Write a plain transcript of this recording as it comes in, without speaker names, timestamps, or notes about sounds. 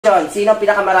Question, sino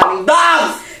pinakamaraming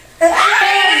dogs?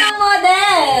 Kaya ng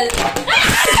model!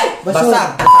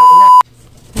 Basta.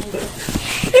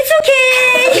 It's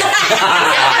okay!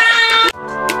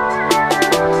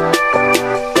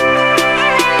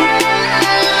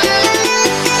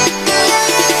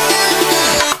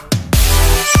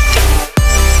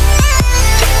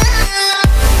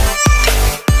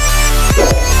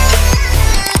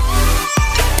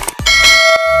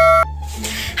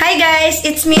 Hi guys!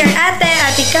 It's me, your Ate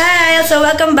Kyle. So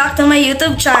welcome back to my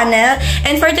YouTube channel.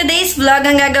 And for today's vlog,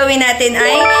 ang gagawin natin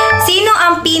ay Sino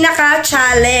ang Pinaka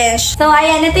Challenge. So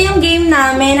ayan, ito yung game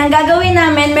namin. Ang gagawin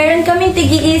namin, meron kaming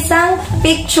tigi-isang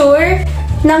picture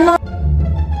ng mga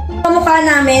mukha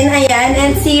namin. Ayan,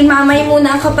 and si Mamay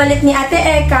muna ang kapalit ni Ate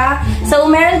Eka. So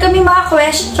meron kaming mga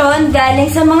question galing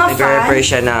sa mga fans. Nag-refer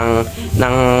siya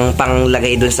ng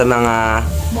panglagay dun sa mga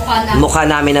mukha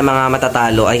namin ng mga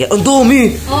matatalo. Ay, ang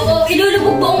dumi! Oo,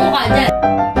 ilulubog mo ang mukha dyan.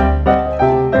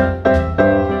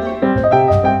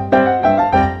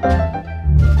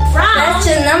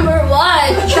 Question number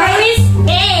 1. Choice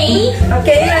A.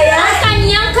 Okay, ayan. Ang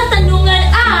kanyang katanungan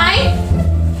ay,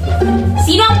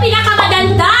 sino ang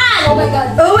pinakamadandal? Oh my God.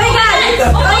 Oh my God! Oh my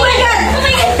God! Oh my God!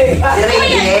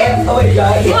 Oh my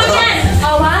God! Oh my God!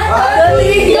 Oh, what?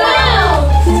 Go!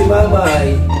 Si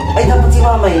Mamay. Ay, dapat si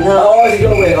Mamay na. Oo, si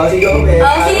Joel. O, si Joel.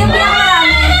 Oh, sino yung pinakamadandal?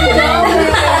 Si Joel.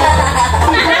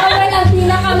 Si Joel ang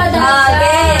pinakamadandal.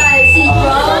 Okay. Si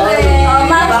Joel. Oh,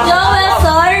 Ma'am Joel,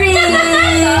 sorry.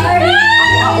 Sorry.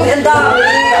 Uy, ang dami!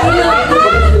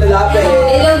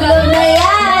 Ilog-log na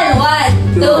yan.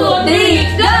 1, 2,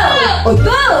 3, go!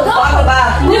 Go! Paano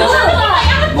ba? Go!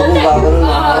 Buko ba? Ganun na.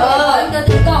 Oo,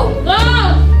 go! Go!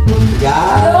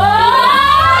 Yan.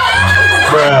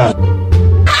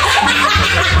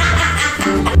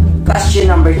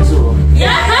 Question number 2.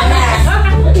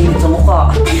 Tingin sa mukha.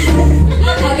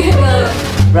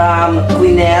 From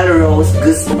Quinel Rose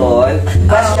Guston.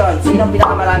 Question, sino ang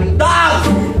pinakamaraming dogs?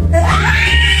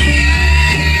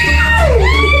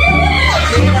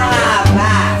 Sino ba?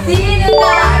 Sino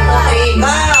na?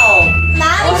 Ikaw!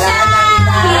 Mami siya!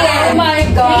 Oh my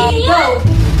God! Go!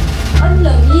 Ang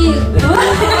lamig!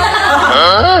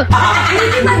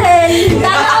 Hindi pa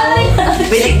rin!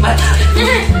 Bilik mata!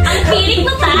 Ang pilik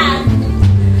mo pa!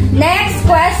 Next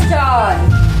question!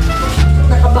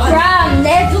 From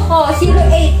Nezuko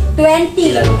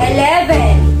 08-20-11.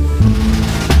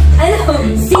 Ano?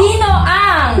 Sino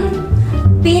ang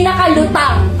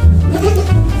pinakalutang?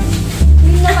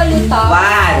 Pinakalutang?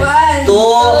 1,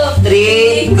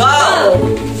 2, 3, go!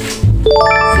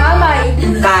 Mamay.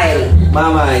 Kyle.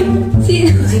 Mamay.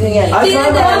 Sino? Sino yan? Ay, Sino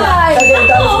Mamay. Mamay?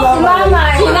 Tapos Si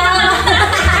Mamay. Si Mamay.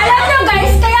 Alam nyo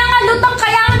guys, kaya nga lutang,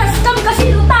 kaya nga na-scam kasi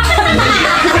lutang.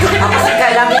 Ako si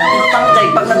Kyle, lagi akong lutang Jay.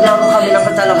 Pag naglaro kami na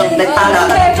talagang nagtala.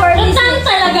 Lutang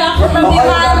talaga ako ng si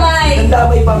Mamay.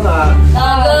 Nandamay pa nga.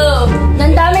 Go.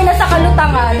 Nandami na sa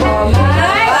kalutangan.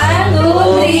 1, 2,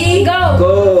 3, go.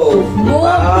 Go. Move.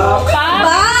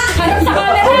 Back. Harap sa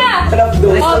camera. Harap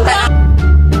doon.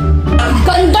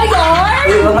 Ganda yun.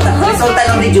 Resulta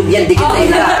lang ni Jubian, dikit na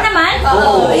ila. Ikaw naman?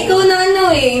 Oo. Ikaw na ano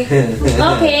eh.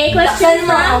 Okay, question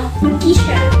mo.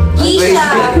 Kisha. Kisha.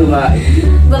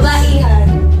 Babaihan.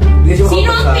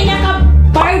 Sino ang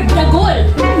pinaka-bardagol?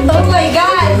 Oh my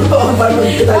God! Oh my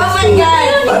God!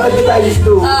 Parang kita is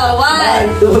 2.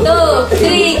 1, 2,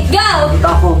 3, go! Ito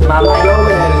ako, Mama.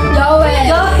 Joel. Joel.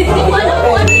 Hindi ko alam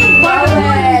kung ano yung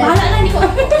bardagol. Bahala na, hindi ko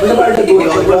alam.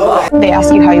 They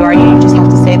ask you how you are, you just have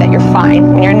to say that you're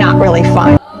fine when you're not really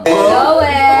fine.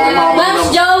 Joel! Mams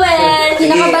Joel!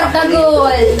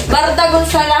 Pinaka-bardagol. Bardagol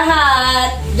sa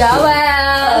lahat.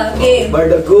 Joel! Game.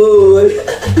 Bardagul.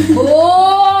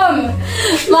 Boom!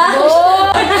 Mams!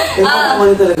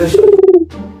 Ano talaga siya?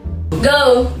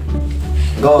 Go!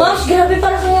 Go. Mams, grabe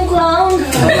para kayong clown.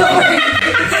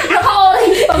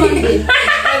 Naka-orange pa man din.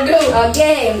 Go!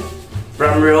 Okay.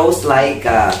 From Rose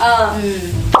Laika.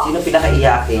 Sino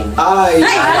pinakaiyakin? Ay.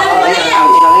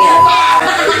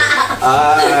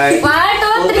 Ay. 1,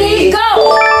 2, 3, go!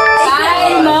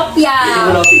 Kyle Mopia.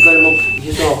 Physiological mo.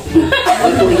 Yusok.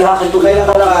 Ito, iyakin to. Kailan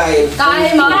ka lang?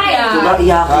 Kyle Mopia. Iyakin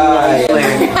niya.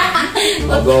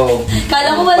 Go.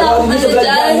 Kala ko wala akong ano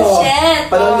dyan.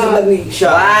 Shit. Panahon sa vlog ni siya.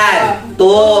 1,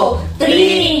 2,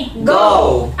 3,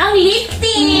 go! Ang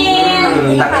lifting!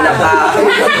 Takina ka.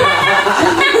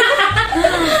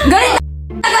 Galit!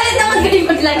 Galit naman galing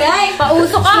maglagay.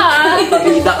 Pauso ka ha.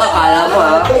 Pabida ka, kala mo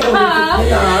ha.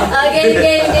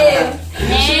 Game.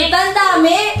 Shoot, ang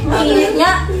dami. Mainit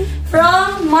nga.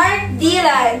 From Mark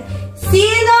Dylan.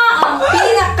 Sino ang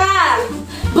pinaka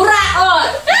buraot?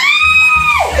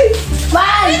 1,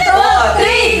 2,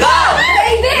 3, go!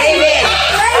 David!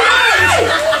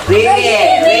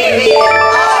 Rivet.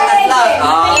 Tatlo.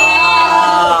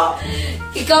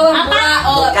 Ikaw ang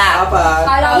buraot. Apat.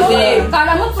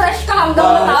 Kala mo fresh ka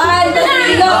hanggang matapos.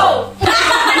 Go!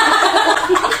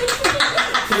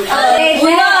 Okay,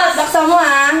 bunot. Baksa mo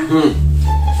ha.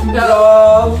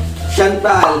 Go.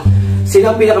 Chantal.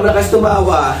 Sino ang pinakamalakas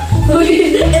tumawa? Ito.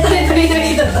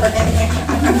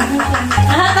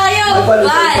 Lahat tayo.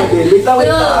 Wait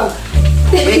lang.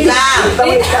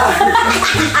 Wait lang.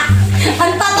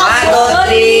 Ang tatak. 1, 2,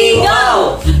 3,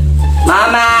 go!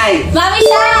 Mamay! Mami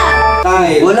siya.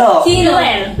 Tay. Bulo. Sino?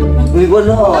 Uy,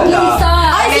 bulo.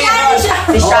 Ay, si Ano siya.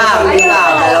 Si Shang.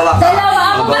 Dalawa ka. Dalawa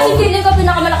ako kasi feeling ko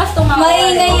pinakamalakas tumawa.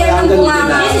 Maingay yan ang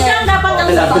bunganga. Si Shang dapat ang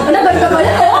sabaw. Nagal ka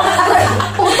pala.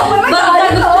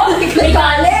 Bakit ko?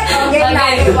 Galit. Okay,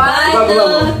 1,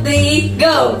 2, 3,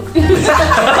 go!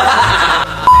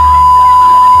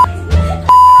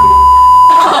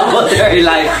 What's her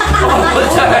life?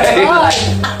 What's her life?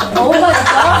 Oh my God!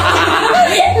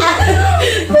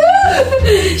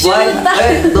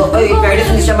 Ay, fairness,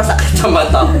 hindi siya masakit sa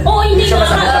mata. Oo, hindi siya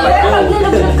masakit sa mata. Pag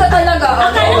nilaglag ka talaga.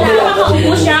 Akala na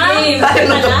makaupo siya.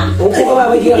 Upo ka ba?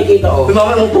 Hindi nakikita ko. Uy,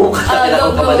 mama, umupo ka.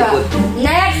 Go.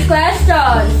 Next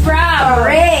question from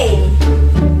Ray.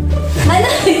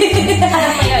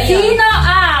 Sino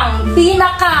ang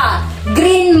pinaka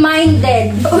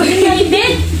green-minded?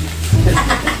 Green-minded?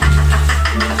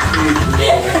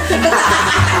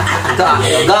 Ito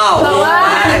go!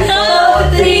 1,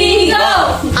 2, 3, go!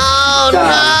 Oh, no!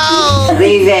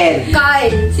 Raven!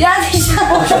 Kyle. Si Ate siya.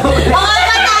 Okay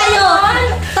ba tayo?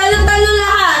 Talo-talo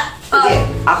lahat. Sige,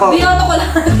 ako. Binoto ko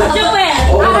lahat. Joel.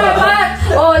 Apat.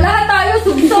 Lahat tayo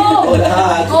sugsog.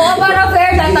 Lahat. Oo, para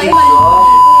fair. Lahat tayo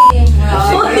maliit.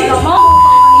 Sige naman.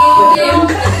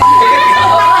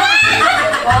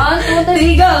 1, 2,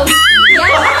 3, go.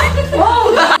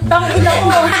 Wow! Tangina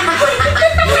ko.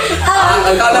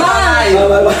 Ang kalamay!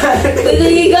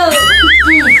 3, go.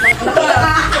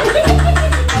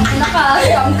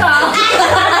 Nakasam ka.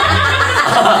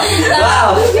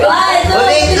 Wow!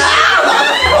 Ulit na!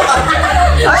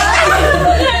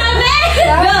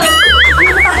 Go!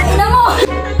 Ina mo!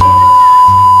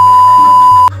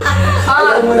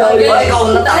 Ikaw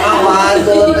na tama. 1,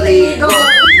 2, 3, go!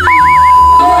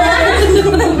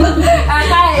 Okay,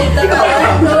 1, 2,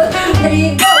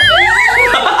 3, go!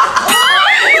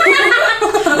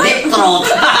 Deep throat!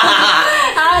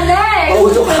 Next!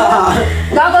 Pauso ka.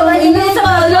 Gagawin mo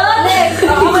sa ulo. Next!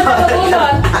 Ako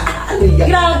nagbubunot.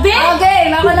 Grabe!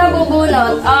 Okay, ako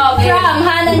nagbubunot. From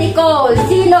Hannah Nicole,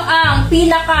 sino ang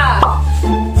pinaka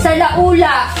sa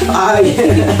laula? Ay.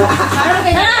 Parang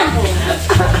kailangan ko.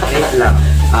 Wait lang.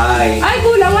 Ay. Ay,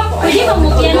 kulang ako. Pwede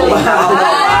mamukyan.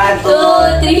 1,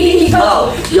 2, 3, go!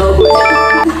 Yo.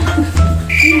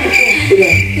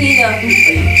 Sino?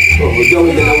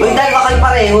 Joey, dalawa. Uy, dalawa kayo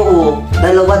pareho, oh.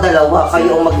 Dalawa.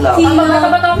 Kayo ang maglaw. Ang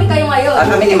magkakapatopic kayo ngayon.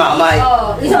 Kami ni Mamay.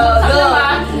 Isang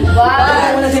naman.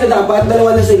 Dalawa na sila dapat.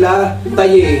 Dalawa na sila.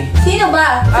 Tayo eh. Sino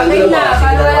ba? Okay na.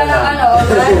 Paano wala ng ano?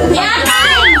 Yan!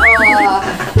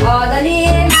 Dali.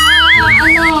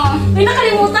 May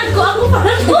nakalimutan ko. Ako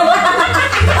parang to.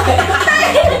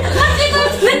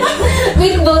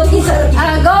 Wait, voting sa...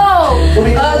 Go!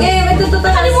 Okay, may tututan.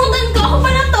 Nakalimutan ko. Ako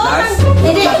pala to.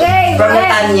 Hindi, okay. From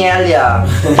Nathaniel,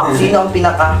 sino ang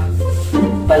pinaka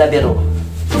palabiro?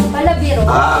 Palabiro.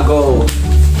 Go.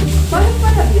 Parang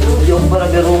palabiro. Hindi ako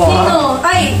palabiro, ha? Sino?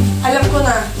 Ay, alam ko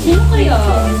na. Sino kaya?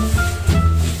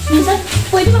 Minsan,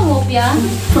 pwede bang mopya?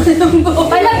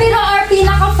 Palabiro or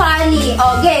pinaka-funny?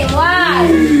 Okay,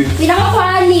 1.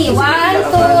 Pinaka-funny. 1,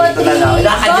 2, 3,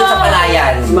 Nakakadyo sa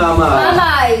palayan. Si Mama.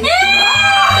 Mamay.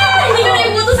 Hindi ko na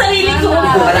ibuto sarili ko.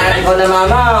 Palayan ko na,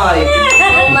 Mamay.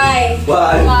 Mamay.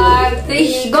 1, 2,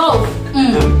 3, go.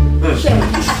 Shit.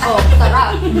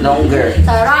 Sarap. Longer.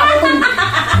 Sarap.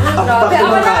 Grabe.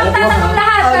 Ako na ang tatanong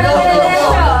lahat. Pero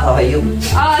diretso. Okay, yun.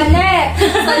 Next.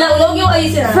 Talaulog yung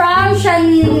ayusin na. From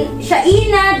Shaina.codm.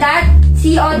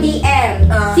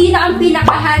 Sino ang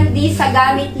pinaka-handy sa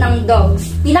gamit ng dogs?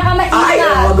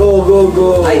 Pinaka-maingat. Go.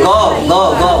 Ay, go.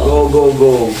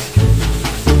 Go.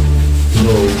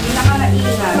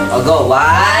 Pinaka-maingat. Go.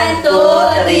 1,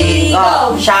 2, 3,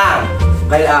 go. Siyang.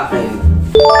 Kay akin.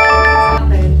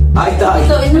 Ay, tayo.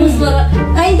 So, ito mas mara...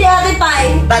 Ay, hindi ate pie.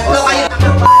 Tatlo kayo.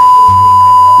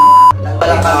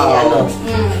 Wala kami, ano.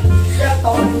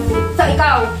 So,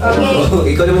 ikaw. Okay.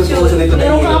 Ikaw naman sumusok nito na.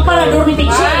 Meron kang parador ni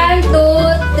Pixie. 1,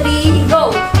 2, 3,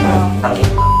 go. Tangin.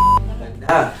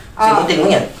 Simutin mo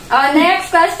yan.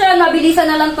 Next question. Mabilisan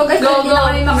na lang to guys. Hindi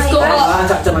na kami makahigas.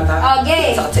 Sakit sa mata. Okay.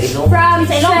 Sakit sa ilong. From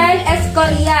Shell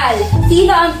Escorial.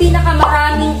 Sino ang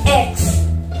pinakamaraming ex?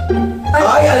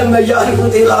 Ay, alam na yan.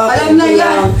 Kunti lang. Alam na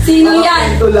yan. Sino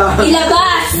yan? Ito lang.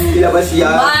 Ilabas. Ilabas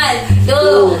yan. 1,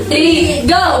 2,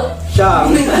 3, go! Siyang.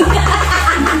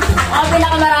 Ako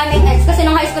pinakamaraming ex. Kasi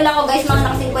nung high school ako, guys, mga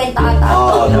naka-50 ata.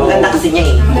 Oo, no. Maganda kasi niya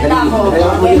eh. Ganda ako.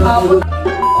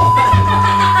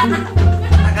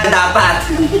 Dapat.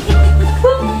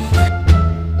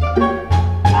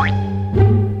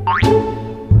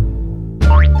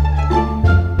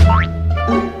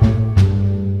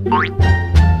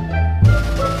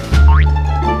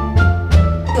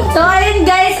 So ayun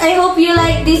guys, I hope you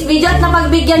like this video at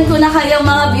napagbigyan ko na kayo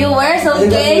mga viewers,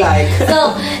 okay?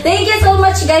 So, thank you so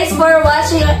much guys for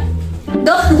watching.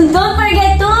 Don't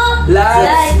forget to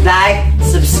Like,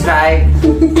 subscribe.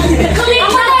 Click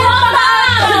mo na yung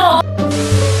pag-aaral!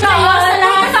 So,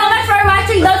 thank you so much for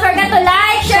watching. Don't forget to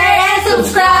like, share, and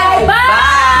subscribe.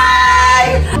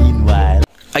 Bye! Bye!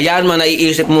 Ayan, mga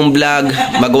naiisip mong vlog.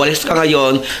 Magwalis ka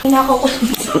ngayon.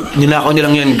 Ninakaw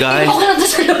nilang yan, guys.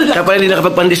 Kaya pala hindi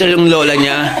nakapagpandesal yung lola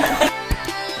niya.